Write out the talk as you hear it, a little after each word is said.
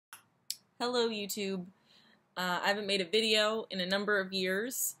Hello YouTube. I haven't made a video in a number of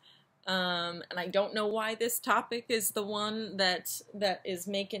years, and I don't know why this topic is the one that is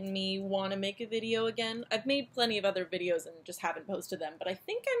making me want to make a video again. I've made plenty of other videos and just haven't posted them, but I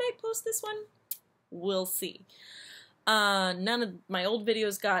think I might post this one. We'll see. None of my old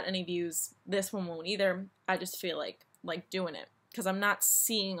videos got any views. This one won't either. I just feel like doing it because I'm not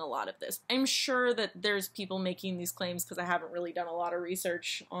seeing a lot of this. I'm sure that there's people making these claims because I haven't really done a lot of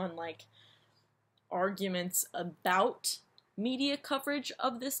research on arguments about media coverage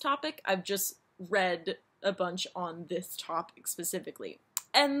of this topic. I've just read a bunch on this topic specifically.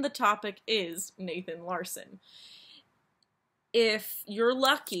 And the topic is Nathan Larson. If you're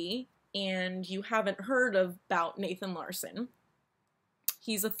lucky and you haven't heard about Nathan Larson,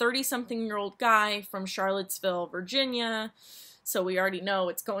 he's a 30-something-year-old guy from Charlottesville, Virginia, so we already know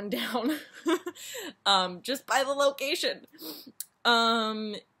it's going down just by the location.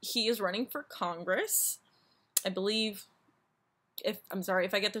 He is running for Congress. I believe, I'm sorry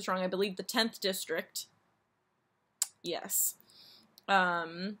if I get this wrong, I believe the 10th district. Yes.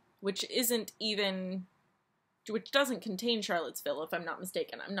 Which doesn't contain Charlottesville, if I'm not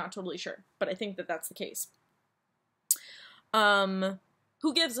mistaken. I'm not totally sure, but I think that that's the case.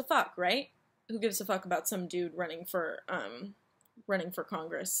 Who gives a fuck, right? Who gives a fuck about some dude running for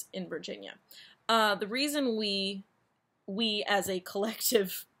Congress in Virginia? The reason we as a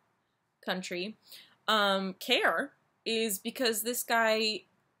collective country care is because this guy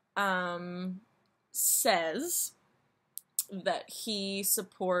says that he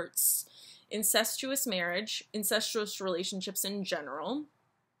supports incestuous marriage, incestuous relationships in general,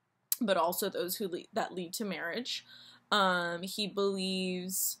 but also those that lead to marriage. He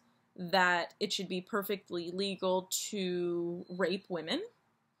believes that it should be perfectly legal to rape women.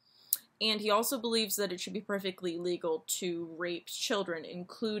 And he also believes that it should be perfectly legal to rape children,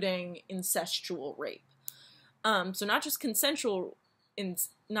 including incestual rape. So not just consensual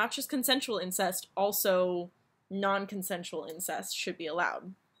incest, also non-consensual incest should be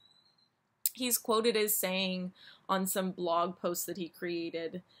allowed. He's quoted as saying on some blog post that he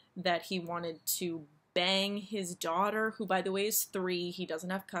created that he wanted to bang his daughter, who by the way is 3. He doesn't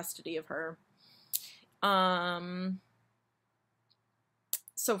have custody of her.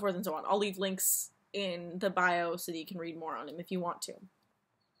 So forth and so on. I'll leave links in the bio so that you can read more on him if you want to.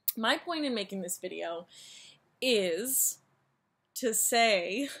 My point in making this video is to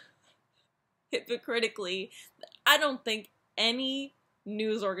say, hypocritically, that I don't think any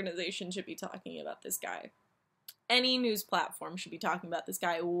news organization should be talking about this guy. Any news platform should be talking about this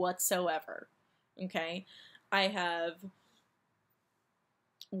guy whatsoever. Okay? I have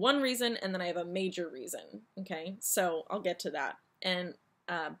one reason, and then I have a major reason. Okay? So I'll get to that.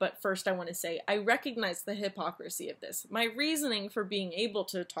 But first I want to say, I recognize the hypocrisy of this. My reasoning for being able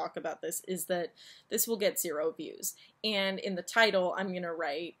to talk about this is that this will get 0 views. And in the title, I'm going to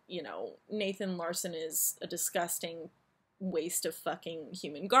write, Nathan Larson is a disgusting waste of fucking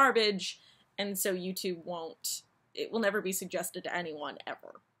human garbage. And so YouTube it will never be suggested to anyone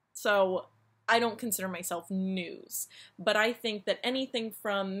ever. So I don't consider myself news. But I think that anything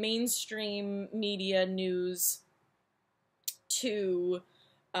from mainstream media news to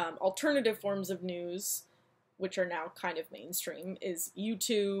alternative forms of news, which are now kind of mainstream, is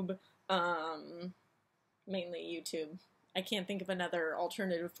YouTube, mainly YouTube. I can't think of another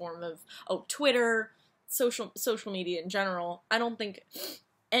alternative form of, Twitter, social media in general. I don't think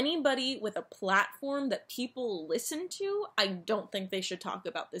anybody with a platform that people listen to, I don't think they should talk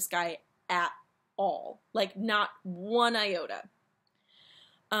about this guy at all. Like, not one iota.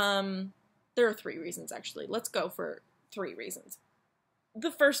 There are 3 reasons, actually. Let's go for 3 reasons. The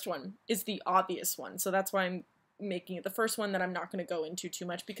first one is the obvious one, so that's why I'm making it the first one that I'm not going to go into too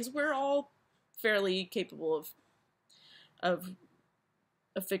much, because we're all fairly capable of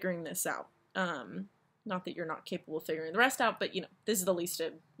figuring this out. Not that you're not capable of figuring the rest out, but, this is the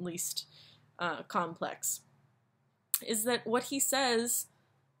least complex. Is that what he says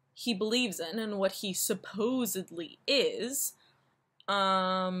he believes in, and what he supposedly is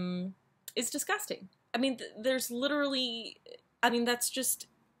disgusting. I mean, there's literally, that's just,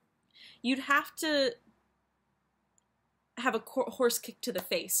 you'd have to have a horse kick to the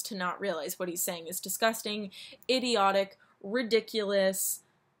face to not realize what he's saying is disgusting, idiotic, ridiculous,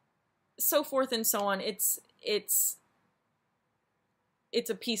 so forth and so on. It's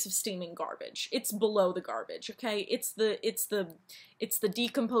a piece of steaming garbage. It's below the garbage, okay? It's the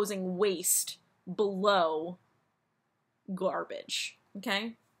decomposing waste below garbage,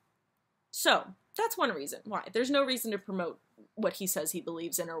 okay? So, that's one reason why. There's no reason to promote what he says he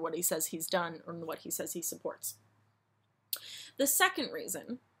believes in, or what he says he's done, or what he says he supports. The second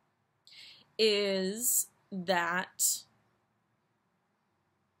reason is that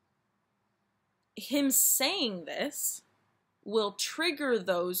him saying this will trigger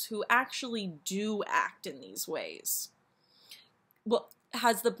those who actually do act in these ways. Well,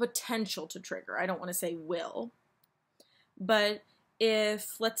 has the potential to trigger. I don't want to say will. But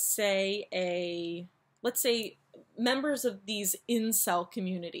if, let's say members of these incel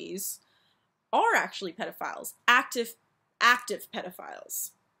communities are actually pedophiles, active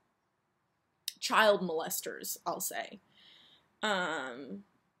pedophiles, child molesters, I'll say,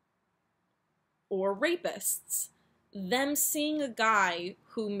 or rapists, them seeing a guy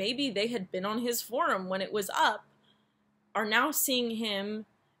who maybe they had been on his forum when it was up, are now seeing him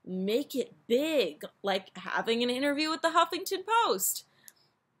make it big, like having an interview with the Huffington Post.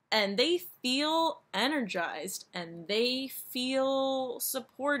 And they feel energized, and they feel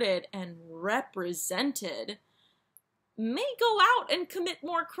supported and represented, may go out and commit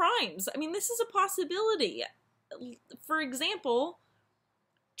more crimes. I mean, this is a possibility. For example,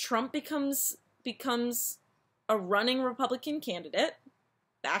 Trump becomes a running Republican candidate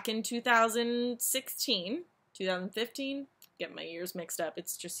back in 2016, 2015. Get my years mixed up.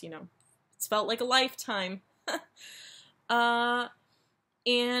 It's just, it's felt like a lifetime. And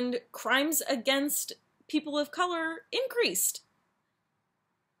crimes against people of color increased.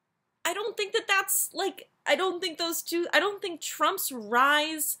 I don't think I don't think Trump's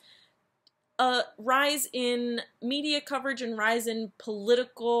rise in media coverage and rise in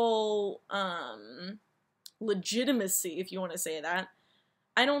political legitimacy, if you want to say that,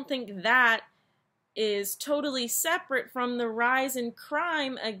 I don't think that is totally separate from the rise in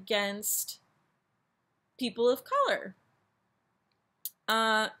crime against people of color.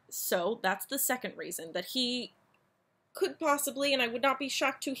 So that's the second reason, that he could possibly, and I would not be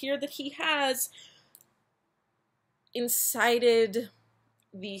shocked to hear that he has incited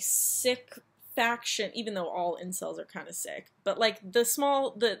the sick faction, even though all incels are kind of sick, but like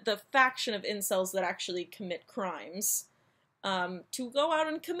the faction of incels that actually commit crimes, to go out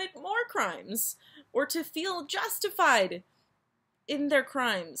and commit more crimes, or to feel justified in their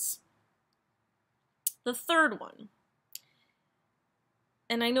crimes. The third one,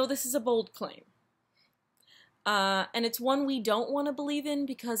 and I know this is a bold claim, and it's one we don't want to believe in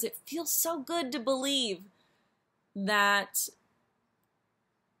because it feels so good to believe that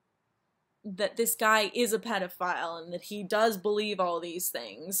this guy is a pedophile and that he does believe all these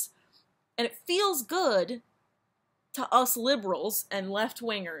things. And it feels good to us liberals and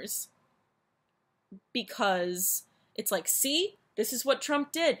left-wingers because it's like, see, this is what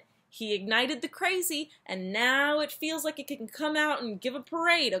Trump did. He ignited the crazy, and now it feels like it can come out and give a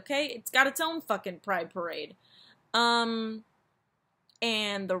parade, okay? It's got its own fucking pride parade. And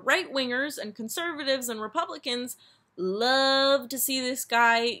the right-wingers and conservatives and Republicans love to see this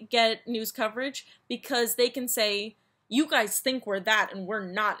guy get news coverage because they can say, you guys think we're that and we're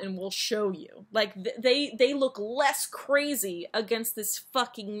not, and we'll show you. Like, they look less crazy against this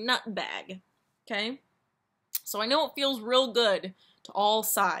fucking nutbag, okay? So I know it feels real good to all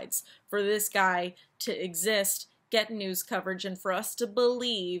sides for this guy to exist, get news coverage, and for us to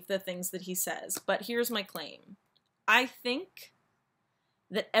believe the things that he says. But here's my claim. I think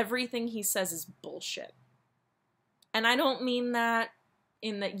that everything he says is bullshit. And I don't mean that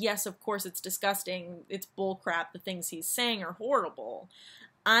in that, yes, of course it's disgusting, it's bullcrap, the things he's saying are horrible.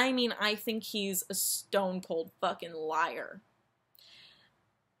 I mean, I think he's a stone cold fucking liar.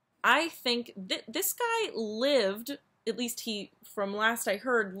 I think this guy lived, at least he, from last I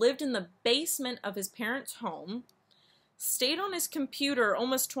heard, lived in the basement of his parents' home, stayed on his computer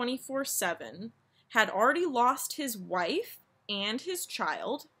almost 24/7, had already lost his wife and his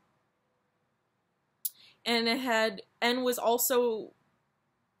child, and was also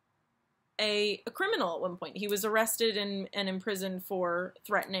a criminal at one point. He was arrested and imprisoned for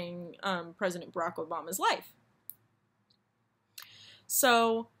threatening President Barack Obama's life.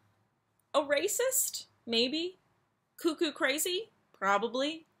 So, a racist? Maybe. Cuckoo crazy?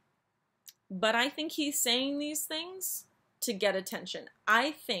 Probably. But I think he's saying these things to get attention.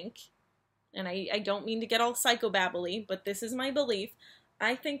 I think, and I don't mean to get all psychobabbly, but this is my belief,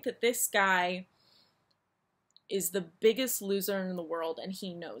 I think that this guy is the biggest loser in the world, and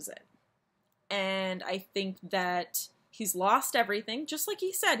he knows it. And I think that he's lost everything, just like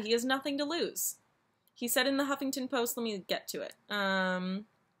he said, he has nothing to lose. He said in the Huffington Post, let me get to it.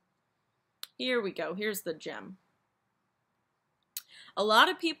 Here we go, here's the gem. A lot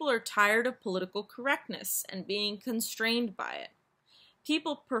of people are tired of political correctness and being constrained by it.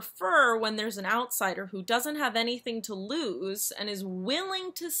 People prefer when there's an outsider who doesn't have anything to lose and is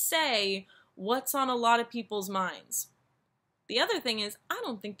willing to say what's on a lot of people's minds. The other thing is, I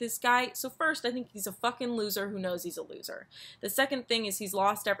don't think this guy, so first, I think he's a fucking loser who knows he's a loser. The second thing is he's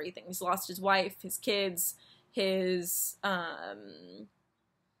lost everything. He's lost his wife, his kids, his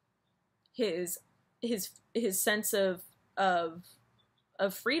sense of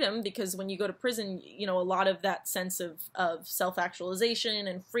freedom, because when you go to prison, you know, a lot of that sense of self-actualization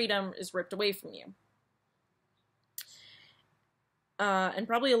and freedom is ripped away from you. And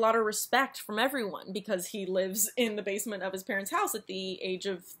probably a lot of respect from everyone, because he lives in the basement of his parents' house at the age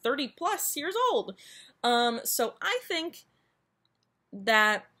of 30 plus years old. So I think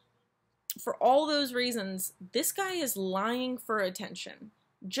that for all those reasons, this guy is lying for attention.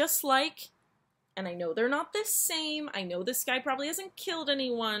 Just like, and I know they're not the same, I know this guy probably hasn't killed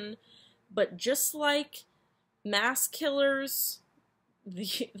anyone, but just like mass killers,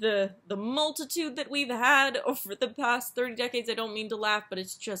 the multitude that we've had over the past 30 decades, I don't mean to laugh, but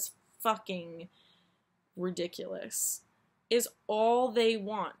it's just fucking ridiculous, is all they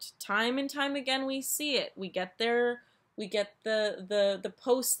want. Time and time again we see it. We get the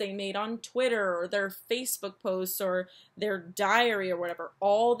posts they made on Twitter, or their Facebook posts, or their diary, or whatever.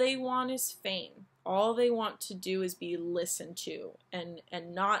 All they want is fame. All they want to do is be listened to and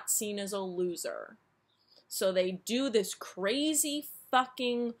not seen as a loser. So they do this crazy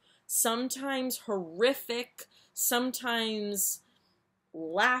fucking, sometimes horrific, sometimes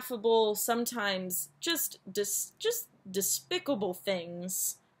laughable, sometimes just despicable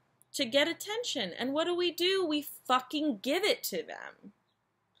things to get attention. And what do? We fucking give it to them.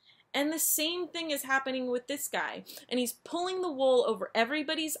 And the same thing is happening with this guy. And he's pulling the wool over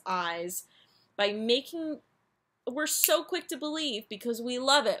everybody's eyes by making... We're so quick to believe because we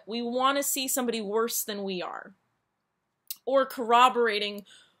love it. We want to see somebody worse than we are. Or corroborating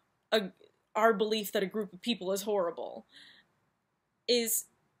our belief that a group of people is horrible. Is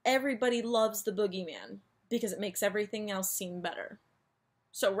everybody loves the boogeyman because it makes everything else seem better.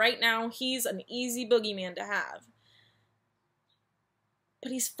 So right now, he's an easy boogeyman to have.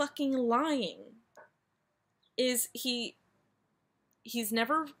 But he's fucking lying. He's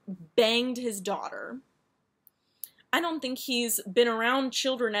never banged his daughter. I don't think he's been around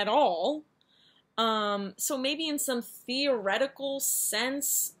children at all. So maybe in some theoretical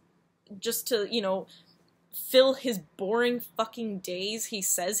sense, just to, you know, fill his boring fucking days, he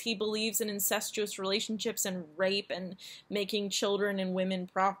says he believes in incestuous relationships and rape and making children and women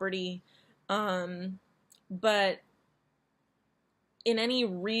property. But in any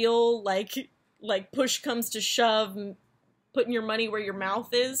real, like push comes to shove, putting your money where your mouth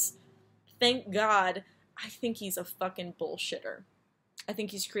is, thank God, I think he's a fucking bullshitter. I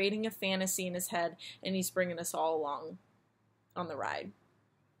think he's creating a fantasy in his head, and he's bringing us all along on the ride.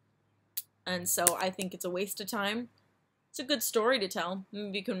 And so I think it's a waste of time. It's a good story to tell.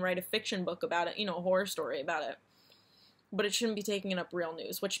 Maybe you can write a fiction book about it, you know, a horror story about it. But it shouldn't be taking up real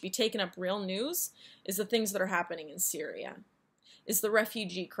news. What should be taking up real news is the things that are happening in Syria. Is the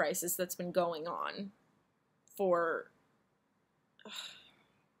refugee crisis that's been going on for...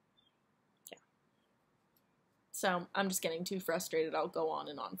 So, I'm just getting too frustrated. I'll go on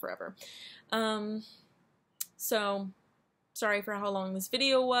and on forever. So, sorry for how long this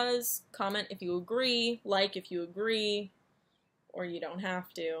video was. Comment if you agree. Like if you agree. Or you don't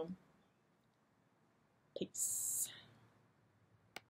have to. Peace.